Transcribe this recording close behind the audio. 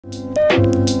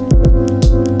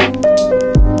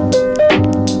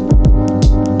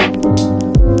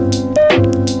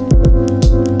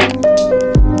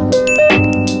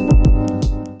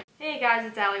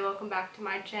Welcome back to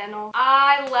my channel.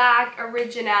 I lack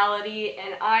originality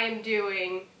and I am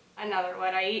doing another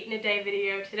What I Eat in a Day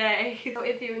video today. So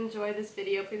if you enjoy this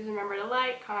video, please remember to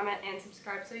like, comment, and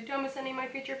subscribe so you don't miss any of my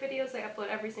future videos. I upload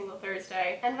every single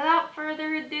Thursday. And without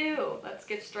further ado, let's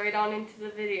get straight on into the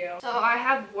video. So I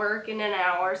have work in an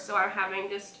hour, so I'm having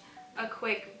just a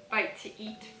quick bite to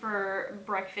eat for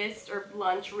breakfast or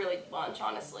lunch, really lunch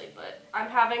honestly, but I'm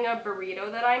having a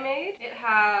burrito that I made. It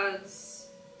has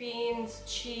beans,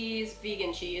 cheese,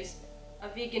 a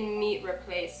vegan meat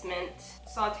replacement,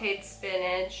 sauteed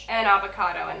spinach, and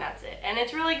avocado, and that's it. And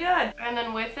it's really good. And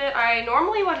then with it, I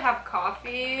normally would have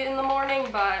coffee in the morning,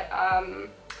 but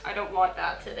I don't want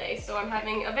that today. So I'm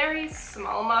having a very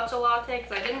small matcha latte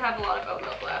because I didn't have a lot of oat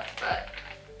milk left, but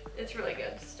it's really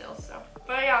good still, so.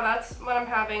 But yeah, that's what I'm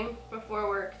having before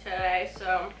work today,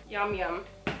 so yum yum.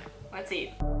 Let's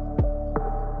eat.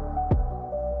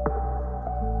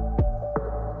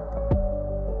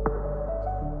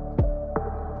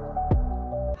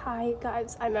 Hi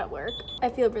guys, I'm at work. I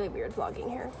feel really weird vlogging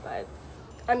here, but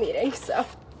I'm eating, so.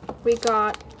 We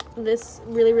got this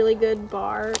really good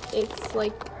bar. It's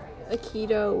like a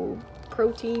keto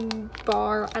protein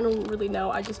bar. I don't really know,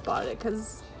 I just bought it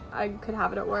because I could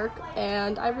have it at work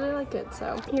and I really like it,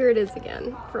 so here it is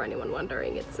again for anyone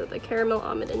wondering. It's the caramel,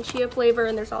 almond, and chia flavor,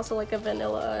 and there's also like a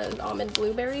vanilla and almond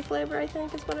blueberry flavor, I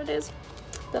think is what it is,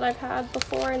 that I've had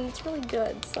before, and it's really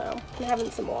good. So I'm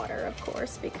having some water, of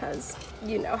course, because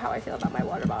you know how I feel about my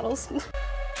water bottles.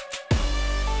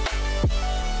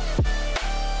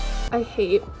 I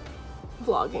hate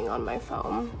vlogging on my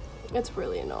phone. It's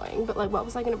really annoying, but like, what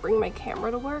was I gonna bring my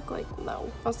camera to work? Like,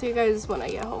 no. I'll see you guys when I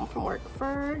get home from work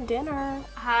for dinner.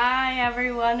 Hi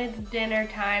everyone, it's dinner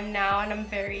time now and I'm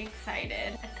very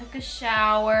excited. I took a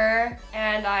shower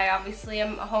and I obviously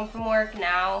am home from work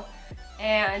now.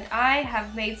 And I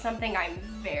have made something I'm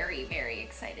very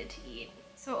excited to eat.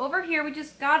 So over here we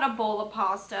just got a bowl of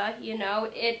pasta, you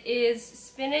know. It is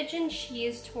spinach and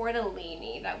cheese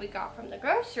tortellini that we got from the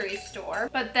grocery store.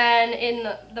 But then in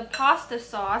the pasta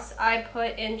sauce, I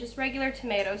put in just regular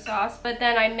tomato sauce, but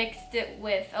then I mixed it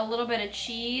with a little bit of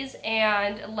cheese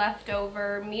and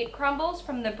leftover meat crumbles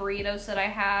from the burritos that I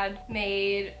had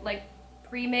made, like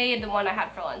pre-made, the one I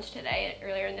had for lunch today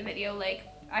earlier in the video. Like,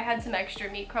 I had some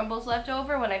extra meat crumbles left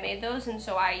over when I made those, and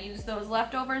so I used those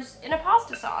leftovers in a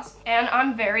pasta sauce. And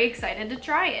I'm very excited to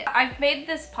try it. I've made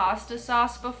this pasta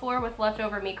sauce before with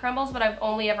leftover meat crumbles, but I've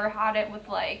only ever had it with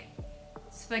like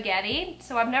spaghetti.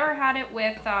 So I've never had it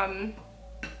with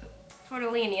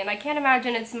tortellini, and I can't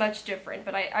imagine it's much different,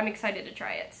 but I'm excited to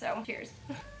try it, so cheers.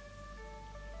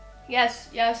 Yes,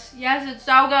 it's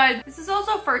so good. This is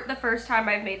also the first time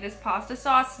I've made this pasta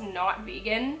sauce not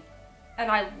vegan,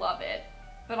 and I love it.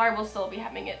 But I will still be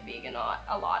having it vegan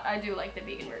a lot. I do like the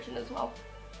vegan version as well.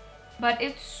 But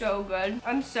it's so good.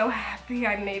 I'm so happy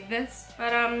I made this.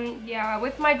 But yeah,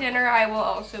 with my dinner I will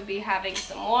also be having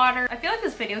some water. I feel like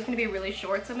this video is gonna be really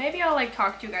short, so maybe I'll like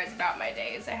talk to you guys about my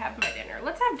day as I have my dinner.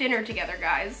 Let's have dinner together,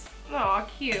 guys. Aw,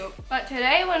 cute. But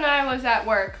today when I was at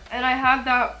work and I had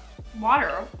that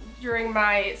water during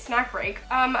my snack break,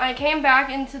 I came back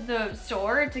into the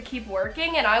store to keep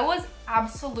working and I was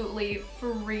absolutely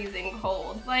freezing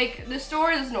cold. Like, the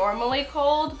store is normally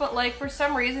cold, but like for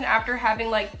some reason after having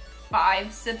like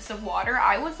 5 sips of water,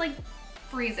 I was like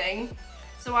freezing.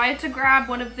 So I had to grab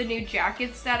one of the new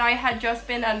jackets that I had just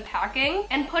been unpacking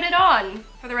and put it on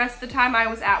for the rest of the time I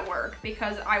was at work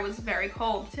because I was very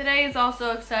cold. Today is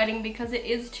also exciting because it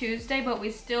is Tuesday, but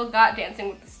we still got Dancing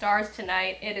with the Stars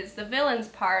tonight. It is the villains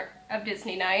part of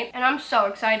Disney night, and I'm so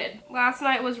excited. Last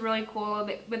night was really cool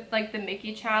with like the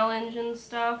Mickey challenge and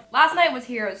stuff. Last night was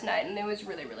Heroes night and it was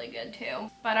really good too.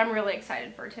 But I'm really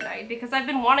excited for tonight because I've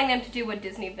been wanting them to do a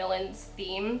Disney villains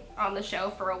theme on the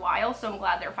show for a while, so I'm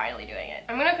glad they're finally doing it.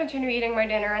 I'm gonna continue eating my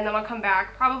dinner and then I'll come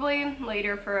back probably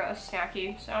later for a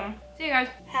snacky, so see you guys.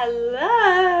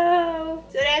 Hello!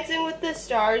 So Dancing with the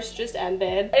Stars just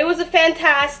ended. It was a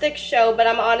fantastic show, but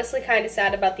I'm honestly kind of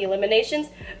sad about the eliminations.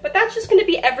 But that's just gonna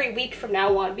be every week from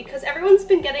now on because everyone's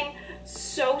been getting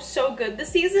so good this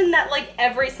season that like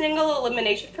every single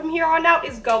elimination from here on out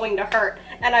is going to hurt.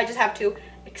 And I just have to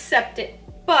accept it.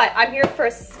 But I'm here for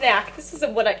a snack. This is a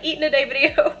What I Eat in a Day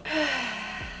video.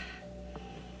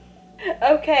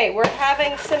 Okay, we're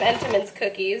having some Entenmann's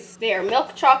cookies. They are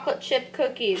milk chocolate chip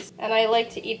cookies, and I like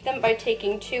to eat them by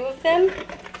taking 2 of them,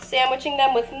 sandwiching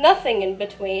them with nothing in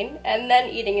between and then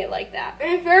eating it like that.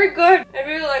 It's very good. I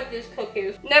really like these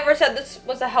cookies. Never said this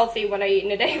was a healthy what I eat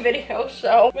in a day video,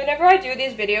 so whenever I do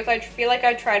these videos, I feel like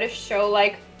I try to show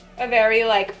like a very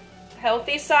like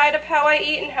healthy side of how I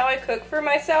eat and how I cook for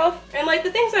myself. And like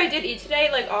the things I did eat today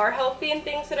like are healthy and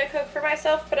things that I cook for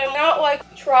myself, but I'm not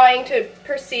like trying to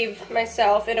perceive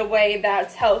myself in a way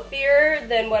that's healthier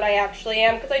than what I actually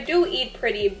am, because I do eat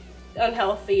pretty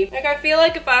unhealthy. Like I feel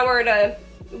like if I were to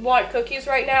want cookies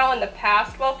right now in the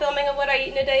past while filming a what I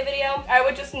eat in a day video, I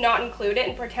would just not include it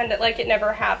and pretend it like it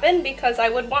never happened, because I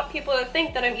would want people to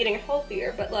think that I'm eating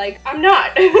healthier, but like I'm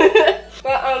not.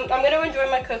 But I'm gonna enjoy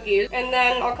my cookies and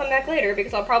then I'll come back later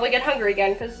because I'll probably get hungry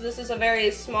again because this is a very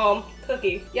small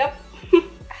cookie. Yep.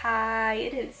 Hi,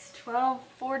 it is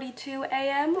 12:42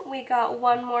 a.m. We got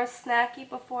one more snacky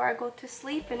before I go to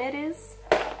sleep, and it is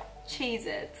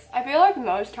Cheez-Its. I feel like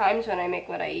most times when I make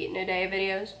what I eat in a day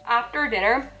videos, after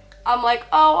dinner, I'm like,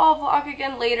 oh, I'll vlog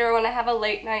again later when I have a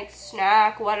late night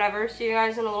snack, whatever, see you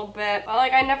guys in a little bit. But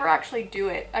like, I never actually do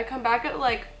it. I come back at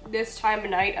like this time of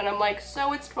night and I'm like,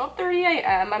 so it's 12:30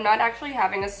 a.m. I'm not actually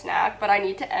having a snack, but I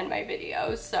need to end my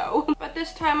video, so. But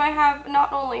this time I have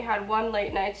not only had one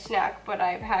late night snack, but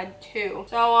I've had two.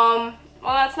 So,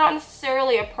 well, that's not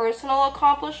necessarily a personal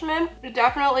accomplishment. It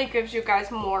definitely gives you guys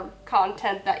more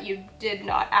content that you did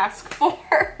not ask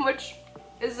for, which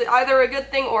is either a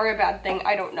good thing or a bad thing,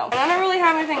 I don't know. And I don't really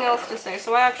have anything else to say,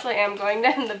 so I actually am going to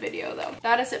end the video though.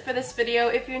 That is it for this video.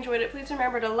 If you enjoyed it, please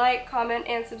remember to like, comment,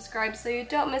 and subscribe so you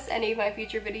don't miss any of my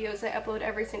future videos. I upload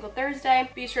every single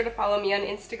Thursday. Be sure to follow me on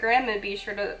Instagram and be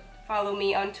sure to follow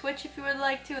me on Twitch if you would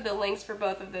like to. The links for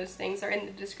both of those things are in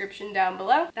the description down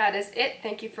below. That is it.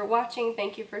 Thank you for watching,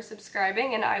 thank you for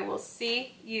subscribing, and I will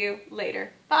see you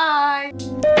later. Bye!